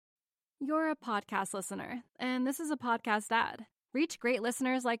You're a podcast listener, and this is a podcast ad. Reach great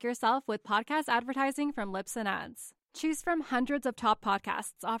listeners like yourself with podcast advertising from Libsyn Ads. Choose from hundreds of top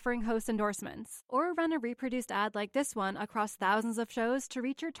podcasts offering host endorsements, or run a reproduced ad like this one across thousands of shows to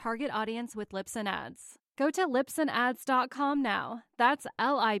reach your target audience with Libsyn Ads. Go to libsynads.com now. That's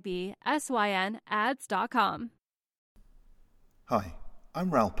LIBSYN ads.com. Hi, I'm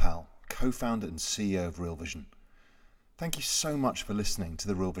Raoul Pal, co-founder and CEO of Real Vision. Thank you so much for listening to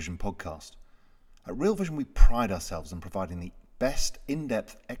the Real Vision podcast. At Real Vision, we pride ourselves on providing the best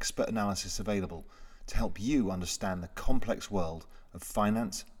in-depth expert analysis available to help you understand the complex world of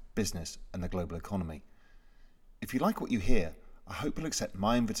finance, business, and the global economy. If you like what you hear, I hope you'll accept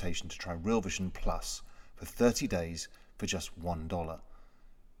my invitation to try Real Vision Plus for 30 days for just $1.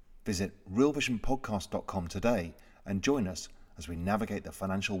 Visit realvisionpodcast.com today and join us as we navigate the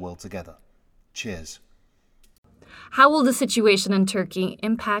financial world together. Cheers. How will the situation in Turkey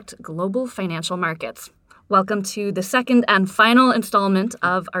impact global financial markets? Welcome to the second and final installment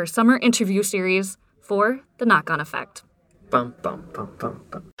of our summer interview series for The Knock-On Effect. Bum, bum, bum, bum,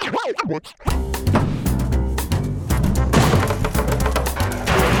 bum.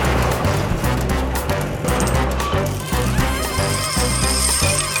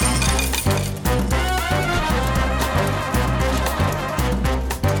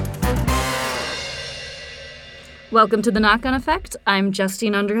 Welcome to The Knock-On Effect. I'm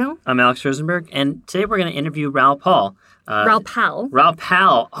Justine Underhill. I'm Alex Rosenberg, and today we're going to interview Raoul Pal. Raoul Pal. Raoul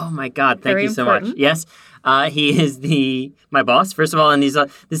Pal. Oh my God, thank Very you so important. much. Yes, he is my boss, first of all, and he's the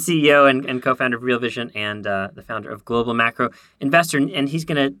CEO and co-founder of Real Vision and the founder of Global Macro Investor, and he's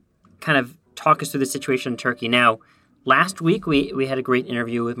going to kind of talk us through the situation in Turkey. Now, last week we had a great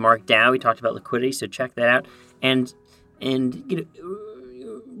interview with Mark Dow. We talked about liquidity, so check that out. And you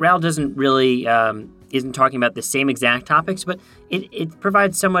know, Raoul doesn't really isn't talking about the same exact topics, but it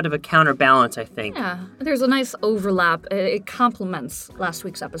provides somewhat of a counterbalance, I think. Yeah, there's a nice overlap. It complements last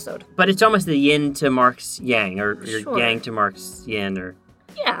week's episode. But it's almost the yin to Mark's yang, or Sure. yang to Mark's yin, or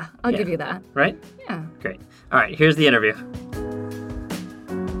Yeah, I'll give you that. right? Yeah. Great. All right, here's the interview.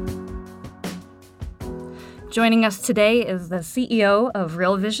 Joining us today is the CEO of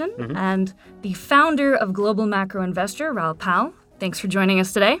Real Vision and the founder of Global Macro Investor, Raoul Pal. Thanks for joining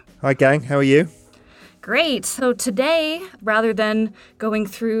us today. Hi, gang. How are you? Great. So today, rather than going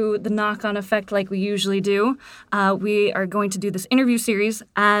through the knock-on effect like we usually do, we are going to do this interview series.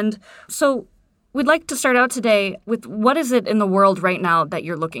 And so we'd like to start out today with what is it in the world right now that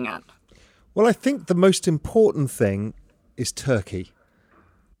you're looking at? Well, I think the most important thing is Turkey.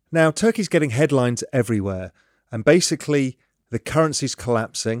 Now, Turkey's getting headlines everywhere. And basically, the currency's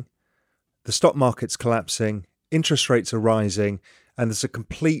collapsing, the stock market's collapsing, interest rates are rising, and there's a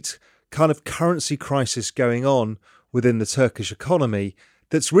complete kind of currency crisis going on within the Turkish economy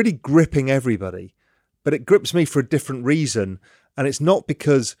that's really gripping everybody. But it grips me for a different reason. And it's not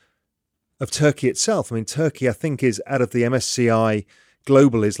because of Turkey itself. I mean, Turkey, I think, is out of the MSCI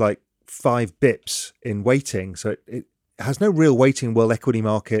global is like 5 bips in weighting. So it has no real weighting in world equity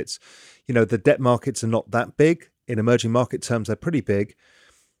markets. You know, the debt markets are not that big. In emerging market terms, they're pretty big.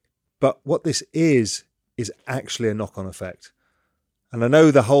 But what this is actually a knock-on effect. And I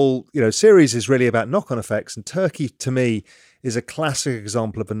know the whole, series is really about knock-on effects, and Turkey, to me, is a classic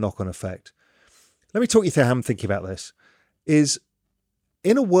example of a knock-on effect. Let me talk you through how I'm thinking about this. Is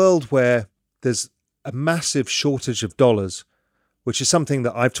in a world where there's a massive shortage of dollars, which is something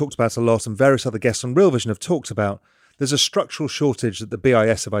that I've talked about a lot and various other guests on Real Vision have talked about, there's a structural shortage that the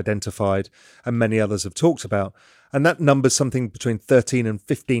BIS have identified and many others have talked about. And that number's something between $13 and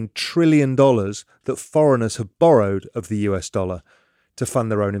 $15 trillion that foreigners have borrowed of the US dollar to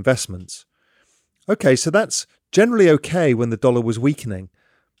fund their own investments. Okay, so that's generally okay when the dollar was weakening.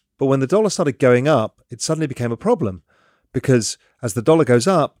 But when the dollar started going up, it suddenly became a problem because as the dollar goes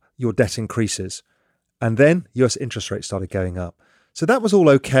up, your debt increases. And then US interest rates started going up. So that was all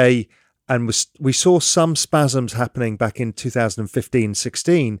okay. And we saw some spasms happening back in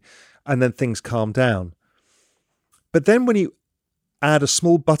 2015-16, and then things calmed down. But then when you add a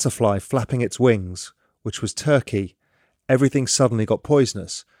small butterfly flapping its wings, which was Turkey, everything suddenly got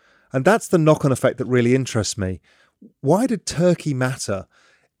poisonous. And that's the knock-on effect that really interests me. Why did Turkey matter?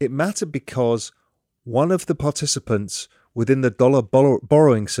 It mattered because one of the participants within the dollar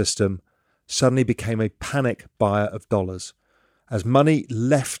borrowing system suddenly became a panic buyer of dollars. As money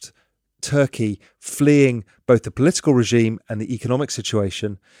left Turkey fleeing both the political regime and the economic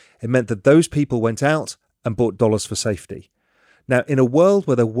situation, it meant that those people went out and bought dollars for safety. Now, in a world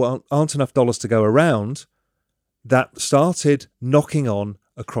where there aren't enough dollars to go around, that started knocking on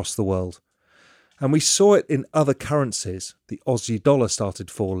across the world. And we saw it in other currencies. The Aussie dollar started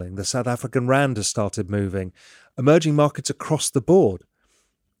falling. The South African rand has started moving. Emerging markets across the board.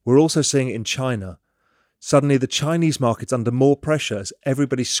 We're also seeing it in China. Suddenly the Chinese market's under more pressure as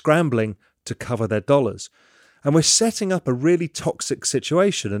everybody's scrambling to cover their dollars. And we're setting up a really toxic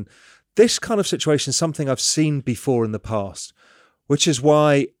situation. And this kind of situation is something I've seen before in the past, which is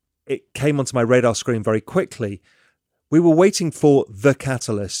why it came onto my radar screen very quickly. We were waiting for the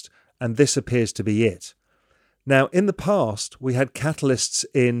catalyst, and this appears to be it. Now, in the past, we had catalysts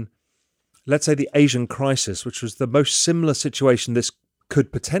in, let's say, the Asian crisis, which was the most similar situation this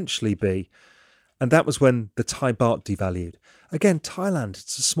could potentially be. And that was when the Thai baht devalued. Again, Thailand,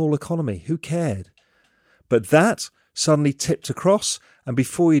 it's a small economy. Who cared? But that suddenly tipped across, and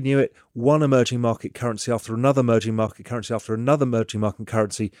before you knew it, one emerging market currency after another emerging market currency after another emerging market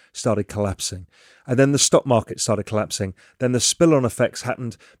currency started collapsing. And then the stock market started collapsing. Then the spill-on effects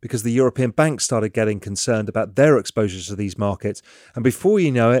happened because the European banks started getting concerned about their exposures to these markets. And before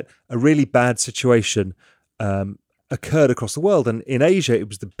you know it, a really bad situation occurred across the world. And in Asia, it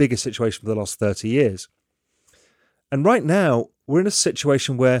was the biggest situation for the last 30 years. And right now, we're in a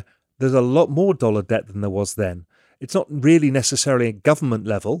situation where there's a lot more dollar debt than there was then. It's not really necessarily at government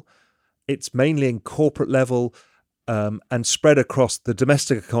level. It's mainly in corporate level and spread across the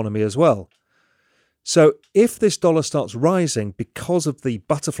domestic economy as well. So if this dollar starts rising because of the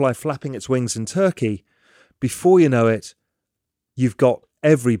butterfly flapping its wings in Turkey, before you know it, you've got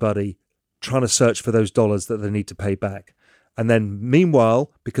everybody trying to search for those dollars that they need to pay back. And then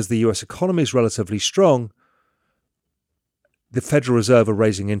meanwhile, because the US economy is relatively strong, the Federal Reserve are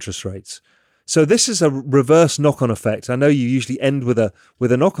raising interest rates. So this is a reverse knock-on effect. I know you usually end with a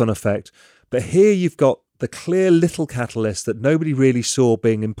knock-on effect, but here you've got the clear little catalyst that nobody really saw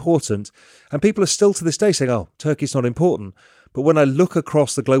being important. And people are still to this day saying, oh, Turkey's not important. But when I look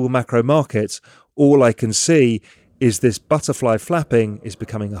across the global macro markets, all I can see is this butterfly flapping is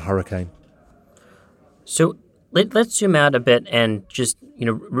becoming a hurricane. So let's zoom out a bit and just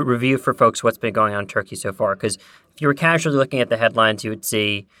review for folks what's been going on in Turkey so far. Because if you were casually looking at the headlines, you would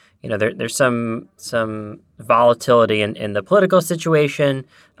see there's some volatility in the political situation.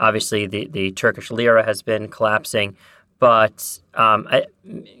 Obviously, the Turkish lira has been collapsing, but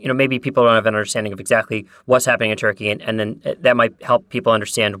maybe people don't have an understanding of exactly what's happening in Turkey, and then that might help people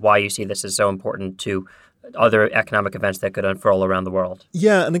understand why you see this as so important to other economic events that could unfurl around the world.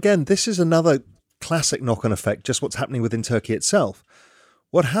 Yeah, and again, this is another classic knock-on effect, just what's happening within Turkey itself.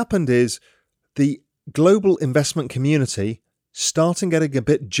 What happened is the global investment community starting getting a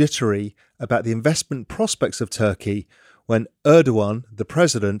bit jittery about the investment prospects of Turkey when Erdogan, the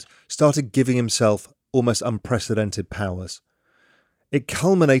president, started giving himself almost unprecedented powers. It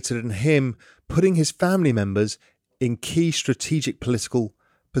culminated in him putting his family members in key strategic political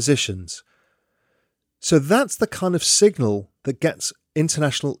positions. So that's the kind of signal that gets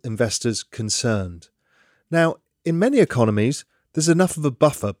international investors concerned. Now, in many economies, there's enough of a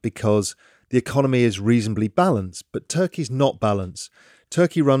buffer because the economy is reasonably balanced, but Turkey's not balanced.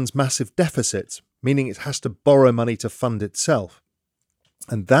 Turkey runs massive deficits, meaning it has to borrow money to fund itself.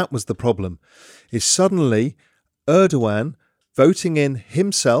 And that was the problem, is suddenly Erdogan voting in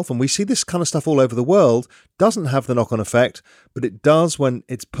himself, and we see this kind of stuff all over the world, doesn't have the knock-on effect, but it does when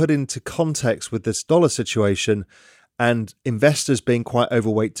it's put into context with this dollar situation and investors being quite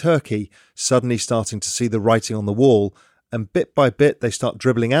overweight Turkey suddenly starting to see the writing on the wall, and bit by bit they start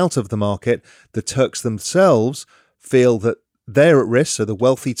dribbling out of the market. The Turks themselves feel that they're at risk, so the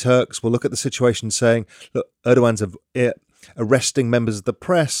wealthy Turks will look at the situation saying, look, Erdogan's arresting members of the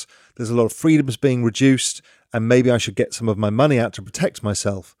press, there's a lot of freedoms being reduced, and maybe I should get some of my money out to protect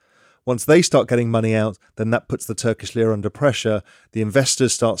myself. Once they start getting money out, then that puts the Turkish lira under pressure. The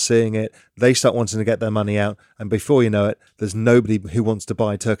investors start seeing it. They start wanting to get their money out. And before you know it, there's nobody who wants to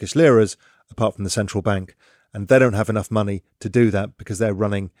buy Turkish liras apart from the central bank. And they don't have enough money to do that because they're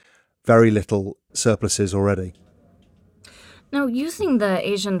running very little surpluses already. Now, using the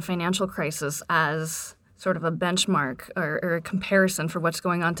Asian financial crisis as sort of a benchmark or a comparison for what's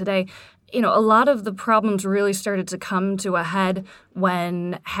going on today, a lot of the problems really started to come to a head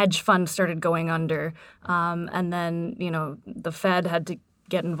when hedge funds started going under, and then, the Fed had to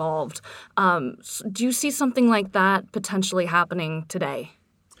get involved. Do you see something like that potentially happening today?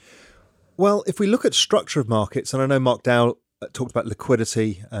 Well, if we look at structure of markets, and I know Mark Dow talked about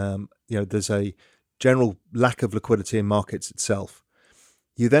liquidity, there's a general lack of liquidity in markets itself.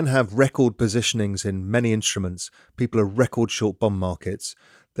 You then have record positionings in many instruments. People are record short bond markets.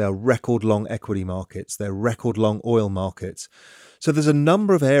 There are record long equity markets. There are record long oil markets. So there's a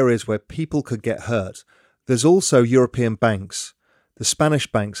number of areas where people could get hurt. There's also European banks the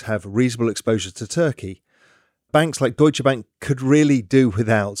Spanish banks have reasonable exposure to Turkey. Banks like Deutsche Bank could really do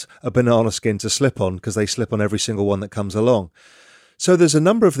without a banana skin to slip on, because they slip on every single one that comes along. So there's a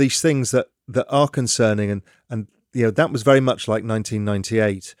number of these things that are concerning, and that was very much like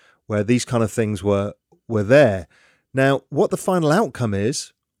 1998, where these kind of things were there. Now, what the final outcome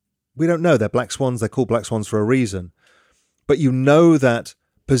is, we don't know. They're black swans. They're called black swans for a reason. But you know that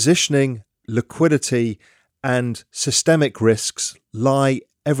positioning, liquidity, and systemic risks lie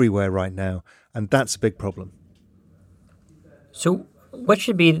everywhere right now, and that's a big problem. So what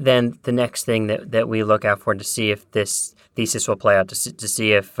should be then the next thing that we look out for to see if this thesis will play out, to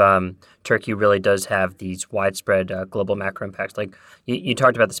see if Turkey really does have these widespread global macro impacts? Like you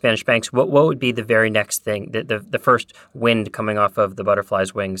talked about the Spanish banks. What would be the very next thing, the first wind coming off of the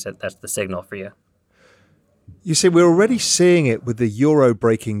butterfly's wings that's the signal for you? You see, we're already seeing it with the euro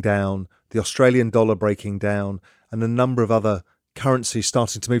breaking down, the Australian dollar breaking down, and a number of other currencies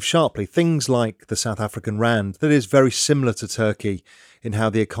starting to move sharply. Things like the South African rand, that is very similar to Turkey in how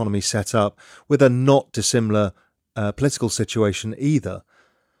the economy's set up, with a not dissimilar political situation either.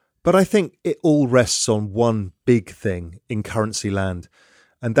 But I think it all rests on one big thing in currency land,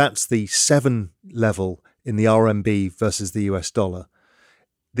 and that's the 7 level in the RMB versus the US dollar.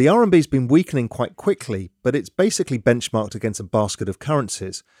 The RMB's been weakening quite quickly, but it's basically benchmarked against a basket of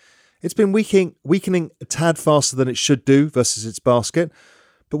currencies. It's been weakening a tad faster than it should do versus its basket.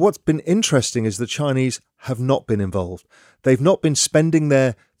 But what's been interesting is the Chinese have not been involved. They've not been spending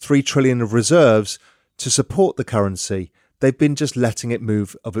their 3 trillion of reserves to support the currency. They've been just letting it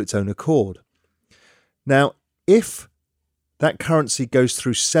move of its own accord. Now, if that currency goes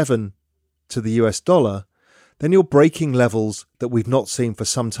through 7 to the US dollar, then you're breaking levels that we've not seen for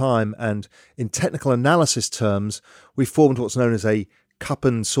some time. And in technical analysis terms, we've formed what's known as a cup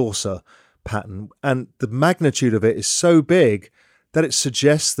and saucer pattern, and the magnitude of it is so big that it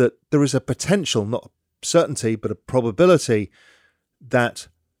suggests that there is a potential, not a certainty, but a probability that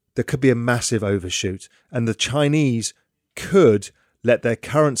there could be a massive overshoot, and the Chinese could let their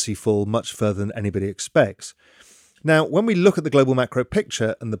currency fall much further than anybody expects. Now, when we look at the global macro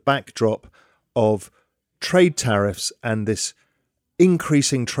picture and the backdrop of trade tariffs and this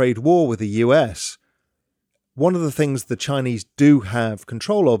increasing trade war with the US, one of the things the Chinese do have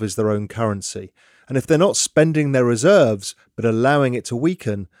control of is their own currency. And if they're not spending their reserves but allowing it to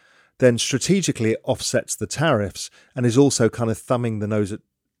weaken, then strategically it offsets the tariffs and is also kind of thumbing the nose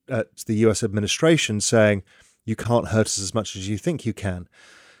at the US administration, saying, you can't hurt us as much as you think you can.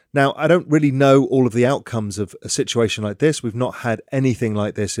 Now, I don't really know all of the outcomes of a situation like this. We've not had anything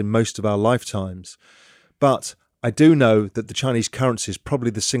like this in most of our lifetimes. But I do know that the Chinese currency is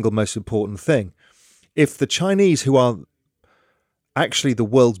probably the single most important thing. If the Chinese, who are actually the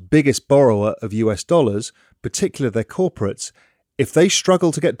world's biggest borrower of US dollars, particularly their corporates, if they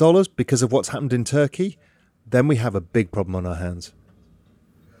struggle to get dollars because of what's happened in Turkey, then we have a big problem on our hands.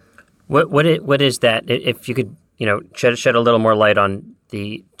 What is that? If you could, shed a little more light on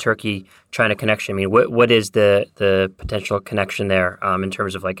the Turkey-China connection. I mean, what is the potential connection there in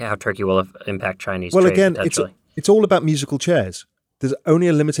terms of like how Turkey will impact Chinese trade? Well, again, potentially? it's all about musical chairs. There's only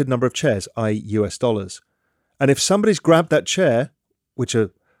a limited number of chairs, i.e. US dollars. And if somebody's grabbed that chair, which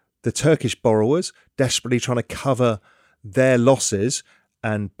are the Turkish borrowers desperately trying to cover their losses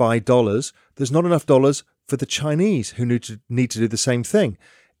and buy dollars, there's not enough dollars for the Chinese who need to do the same thing.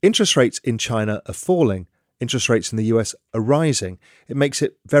 Interest rates in China are falling. Interest rates in the US are rising. It makes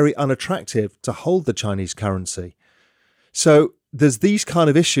it very unattractive to hold the Chinese currency. So there's these kind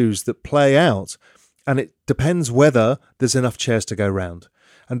of issues that play out, and it depends whether there's enough chairs to go round.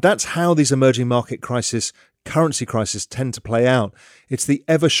 And that's how these emerging market currency crises tend to play out. It's the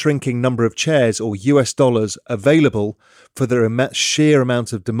ever-shrinking number of chairs or US dollars available for the sheer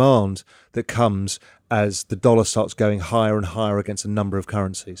amount of demand that comes as the dollar starts going higher and higher against a number of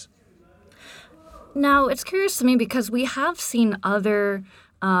currencies. Now, it's curious to me because we have seen other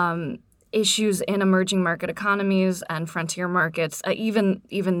issues in emerging market economies and frontier markets, even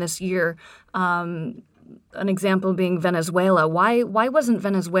this year. An example being Venezuela. Why wasn't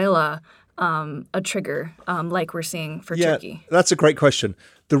Venezuela a trigger like we're seeing for Turkey? That's a great question.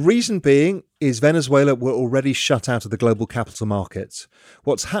 The reason being is Venezuela were already shut out of the global capital markets.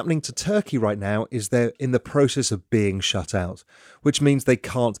 What's happening to Turkey right now is they're in the process of being shut out, which means they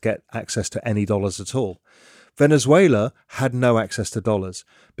can't get access to any dollars at all. Venezuela had no access to dollars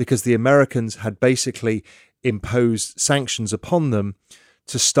because the Americans had basically imposed sanctions upon them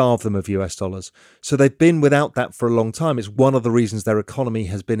to starve them of US dollars. So they've been without that for a long time. It's one of the reasons their economy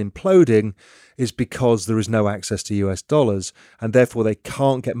has been imploding, is because there is no access to US dollars, and therefore they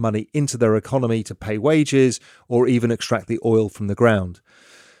can't get money into their economy to pay wages or even extract the oil from the ground.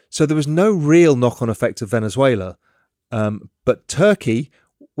 So there was no real knock-on effect of Venezuela. But Turkey,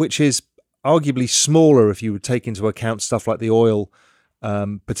 which is arguably smaller if you would take into account stuff like the oil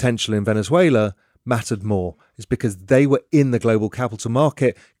potential in Venezuela, mattered more. Is because they were in the global capital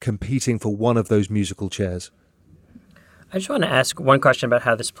market competing for one of those musical chairs. I just want to ask one question about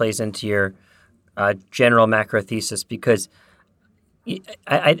how this plays into your general macro thesis, because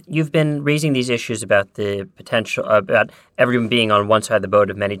you've been raising these issues about the potential, about everyone being on one side of the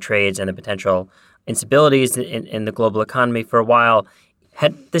boat of many trades and the potential instabilities in the global economy for a while.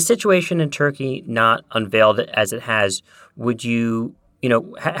 Had the situation in Turkey not unveiled as it has, would you,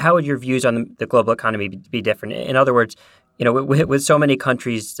 how would your views on the global economy be different? In other words, with so many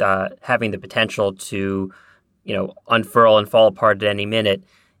countries having the potential to, unfurl and fall apart at any minute,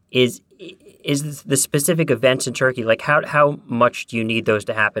 is the specific events in Turkey, like how much do you need those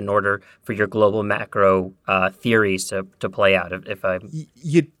to happen in order for your global macro theories to play out?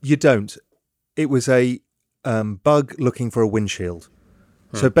 You don't. It was a bug looking for a windshield.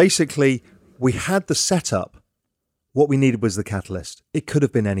 So basically, we had the setup. What we needed was the catalyst. It could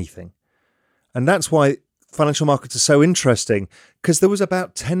have been anything. And that's why financial markets are so interesting, because there was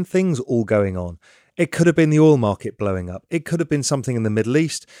about 10 things all going on. It could have been the oil market blowing up. It could have been something in the Middle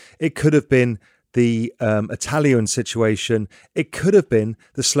East. It could have been the Italian situation. It could have been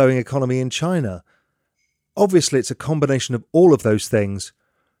the slowing economy in China. Obviously, it's a combination of all of those things,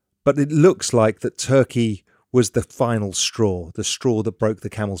 but it looks like that Turkey was the final straw, the straw that broke the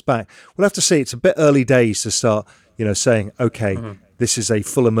camel's back. We'll have to see. It's a bit early days to start, saying, okay, this is a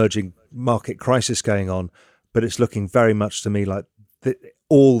full emerging market crisis going on, but it's looking very much to me like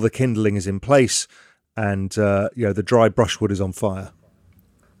all the kindling is in place, and the dry brushwood is on fire.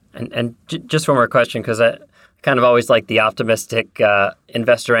 And just one more question, because I kind of always like the optimistic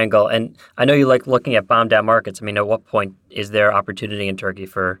investor angle, and I know you like looking at bombed out markets. I mean, at what point is there opportunity in Turkey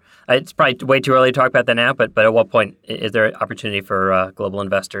for? It's probably way too early to talk about that now, but at what point is there opportunity for global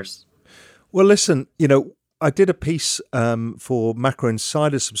investors? Well, listen, I did a piece for Macro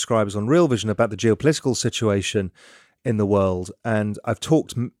Insider subscribers on Real Vision about the geopolitical situation in the world. And I've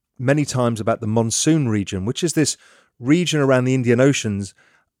talked many times about the monsoon region, which is this region around the Indian Oceans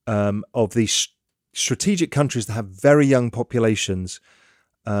of these strategic countries that have very young populations,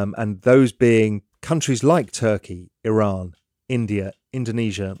 and those being countries like Turkey, Iran, India,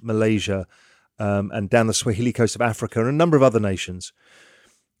 Indonesia, Malaysia, and down the Swahili coast of Africa, and a number of other nations.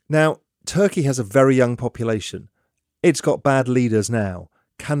 Now, Turkey has a very young population. It's got bad leaders now.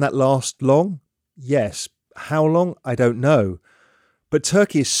 Can that last long? Yes. How long? I don't know. But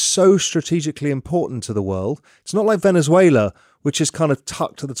Turkey is so strategically important to the world. It's not like Venezuela, which is kind of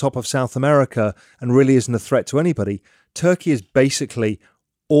tucked to the top of South America and really isn't a threat to anybody. Turkey is basically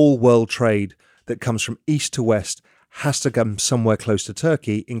all world trade that comes from east to west has to come somewhere close to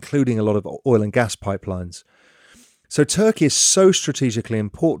Turkey, including a lot of oil and gas pipelines. So Turkey is so strategically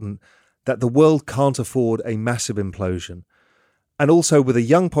important that the world can't afford a massive implosion. And also with a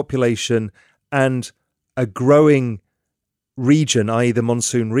young population and a growing region, i.e. the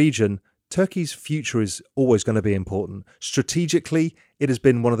monsoon region, Turkey's future is always going to be important. Strategically, it has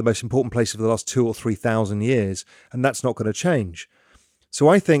been one of the most important places for the last 2,000 or 3,000 years, and that's not going to change. So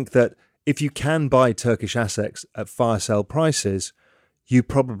I think that if you can buy Turkish assets at fire sale prices, you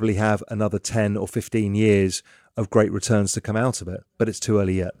probably have another 10 or 15 years of great returns to come out of it, but it's too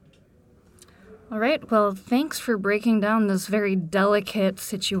early yet. All right. Well, thanks for breaking down this very delicate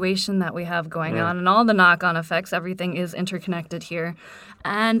situation that we have going on and all the knock-on effects. Everything is interconnected here.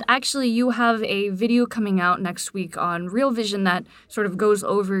 And actually, you have a video coming out next week on Real Vision that sort of goes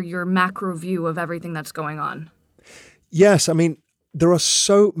over your macro view of everything that's going on. Yes. I mean, there are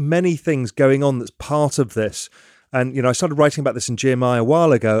so many things going on that's part of this. And, I started writing about this in GMI a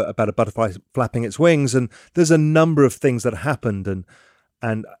while ago about a butterfly flapping its wings. And there's a number of things that happened.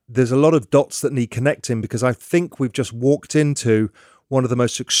 And there's a lot of dots that need connecting, because I think we've just walked into one of the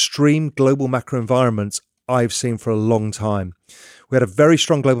most extreme global macro environments I've seen for a long time. We had a very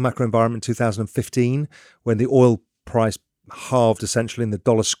strong global macro environment in 2015 when the oil price halved essentially and the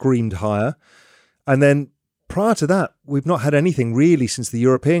dollar screamed higher. And then prior to that, we've not had anything really since the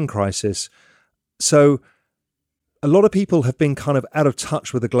European crisis. So a lot of people have been kind of out of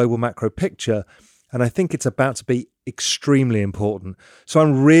touch with the global macro picture. And I think it's about to be extremely important. So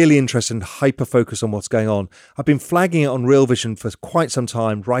I'm really interested and hyper-focused on what's going on. I've been flagging it on Real Vision for quite some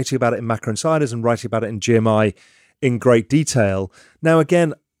time, writing about it in Macro Insiders and writing about it in GMI in great detail. Now,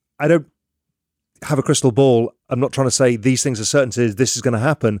 again, I don't have a crystal ball. I'm not trying to say these things are certainties, this is going to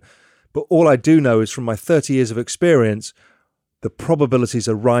happen. But all I do know is from my 30 years of experience, the probabilities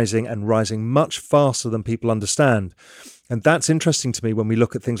are rising and rising much faster than people understand. And that's interesting to me when we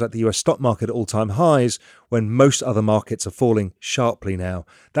look at things like the US stock market at all-time highs, when most other markets are falling sharply now.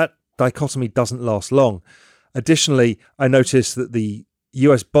 That dichotomy doesn't last long. Additionally, I noticed that the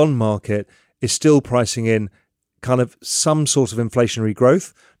US bond market is still pricing in kind of some sort of inflationary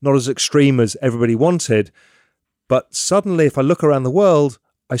growth, not as extreme as everybody wanted. But suddenly, if I look around the world,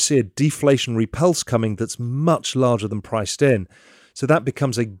 I see a deflationary pulse coming that's much larger than priced in. So that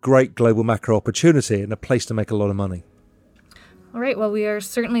becomes a great global macro opportunity and a place to make a lot of money. All right. Well, we are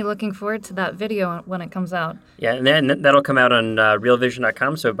certainly looking forward to that video when it comes out. Yeah, and then that'll come out on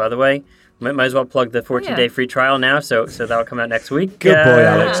realvision.com. So, by the way, might as well plug the 14-day free trial now. So that'll come out next week. Good boy,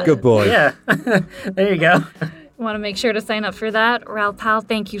 Alex. Good boy. Yeah. There you go. Want to make sure to sign up for that. Raoul Pal,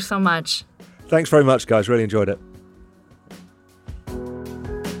 thank you so much. Thanks very much, guys. Really enjoyed it.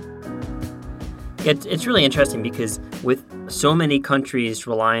 It's really interesting because with so many countries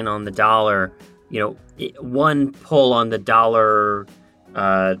relying on the dollar, one pull on the dollar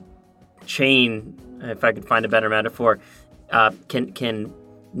chain, if I could find a better metaphor, can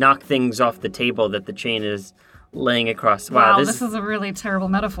knock things off the table that the chain is laying across. Wow, this is a really terrible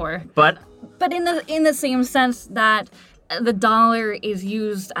metaphor. But in the same sense that the dollar is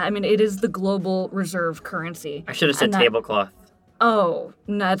used, it is the global reserve currency. I should have said tablecloth. Oh,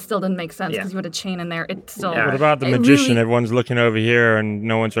 no, it still didn't make sense because you had a chain in there. It still. What about the magician? Everyone's looking over here and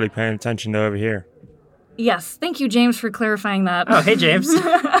no one's really paying attention to over here. Yes. Thank you, James, for clarifying that. Oh, hey, James.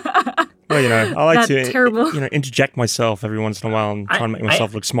 Well, I like to terrible. Interject myself every once in a while and try and make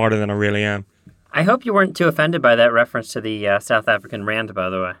myself look smarter than I really am. I hope you weren't too offended by that reference to the South African rand,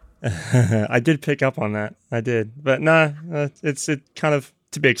 by the way. I did pick up on that. I did. But no, it's kind of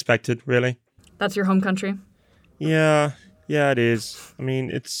to be expected, really. That's your home country? Yeah, it is. I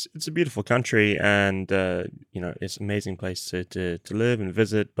mean, it's a beautiful country and, it's an amazing place to live and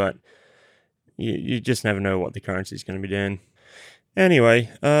visit, but you just never know what the currency is going to be doing. Anyway,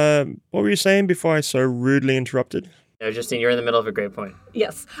 what were you saying before I so rudely interrupted? Justine, you're in the middle of a great point.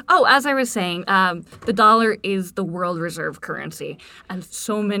 Yes. Oh, as I was saying, the dollar is the world reserve currency, and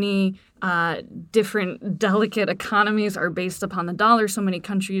so many different delicate economies are based upon the dollar. So many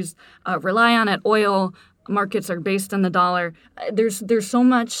countries rely on it. Oil markets are based on the dollar. There's so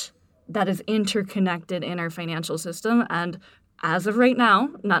much that is interconnected in our financial system, and as of right now,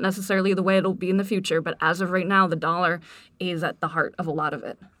 not necessarily the way it'll be in the future, but as of right now, the dollar is at the heart of a lot of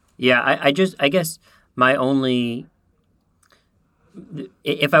it. Yeah, I guess my only,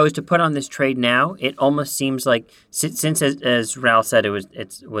 if I was to put on this trade now, it almost seems like since as Raoul said,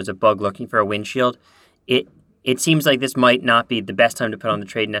 it was a bug looking for a windshield. It seems like this might not be the best time to put on the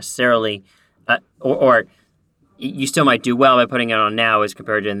trade necessarily, or you still might do well by putting it on now as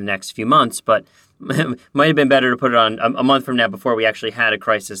compared to in the next few months, but might have been better to put it on a month from now before we actually had a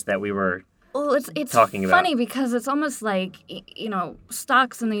crisis that we were it's talking about. Funny because it's almost like,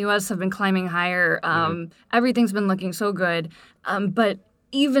 stocks in the U.S. have been climbing higher. Everything's been looking so good. But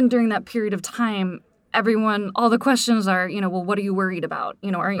even during that period of time, all the questions are, well, what are you worried about?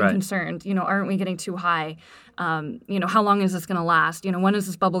 Aren't you concerned? Aren't we getting too high? How long is this going to last? When is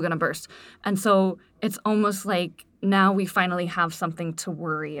this bubble going to burst? And so it's almost like now we finally have something to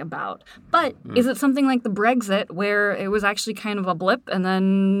worry about. But is it something like the Brexit where it was actually kind of a blip and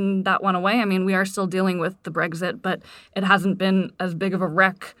then that went away? I mean, we are still dealing with the Brexit, but it hasn't been as big of a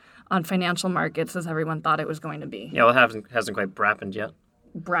wreck on financial markets as everyone thought it was going to be. Yeah, well, it hasn't quite brappened yet.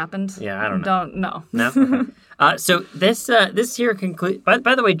 Brappened? Yeah, I don't know. No. No? So this here concludes...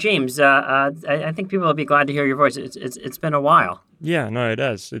 By the way, James, I think people will be glad to hear your voice. It's been a while. Yeah, no, it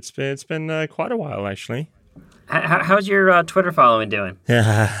has. It's been quite a while, actually. How's your Twitter following doing?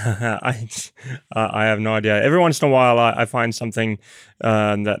 Yeah, I have no idea. Every once in a while, I find something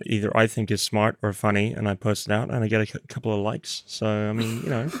that either I think is smart or funny, and I post it out, and I get a couple of likes. So, I mean,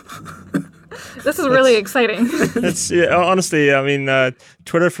 This is really exciting. Honestly, I mean,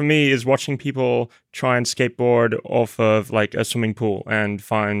 Twitter for me is watching people try and skateboard off of like a swimming pool and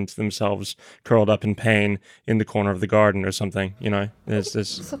find themselves curled up in pain in the corner of the garden or something. There's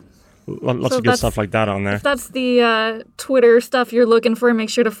lots of good stuff like that on there. If that's the Twitter stuff you're looking for, make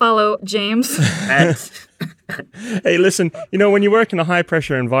sure to follow James. Hey, listen, when you work in a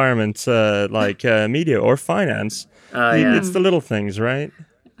high-pressure environment like media or finance, it's the little things, right?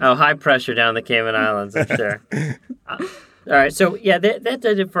 Oh, high pressure down the Cayman Islands, I'm sure. All right, so yeah, that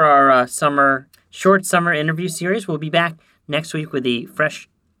did it for our short summer interview series. We'll be back next week with a fresh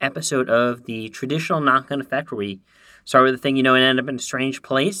episode of the traditional knock-on effect, where we start with a thing you know and end up in a strange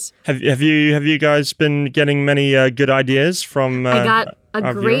place. Have you guys been getting many good ideas from? I got a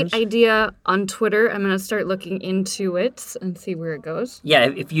our great viewers? idea on Twitter. I'm going to start looking into it and see where it goes. Yeah,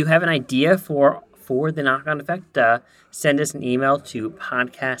 if you have an idea for the knock-on effect, send us an email to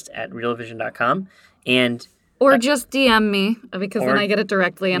podcast@realvision.com. And Or just DM me, because then I get it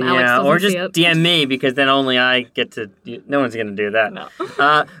directly and Alex doesn't or just see it. DM me, because then only I get to. No one's going to do that. No.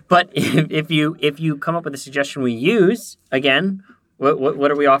 But if you come up with a suggestion we use, again,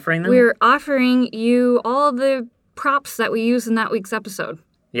 what are we offering them? We're offering you all the props that we use in that week's episode.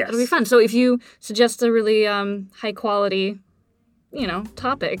 Yes. It'll be fun. So if you suggest a really high quality,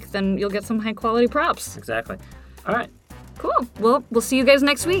 topic, then you'll get some high quality props. Exactly. All right. Cool. Well, we'll see you guys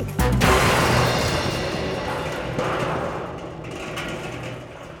next week.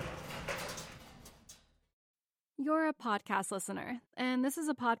 You're a podcast listener, and this is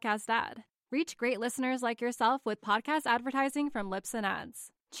a podcast ad. Reach great listeners like yourself with podcast advertising from Libsyn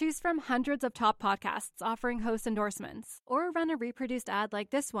Ads. Choose from hundreds of top podcasts offering host endorsements, or run a reproduced ad like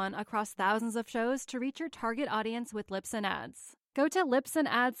this one across thousands of shows to reach your target audience with Libsyn Ads. Go to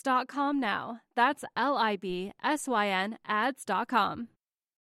libsynads.com now. That's LIBSYN ads.com.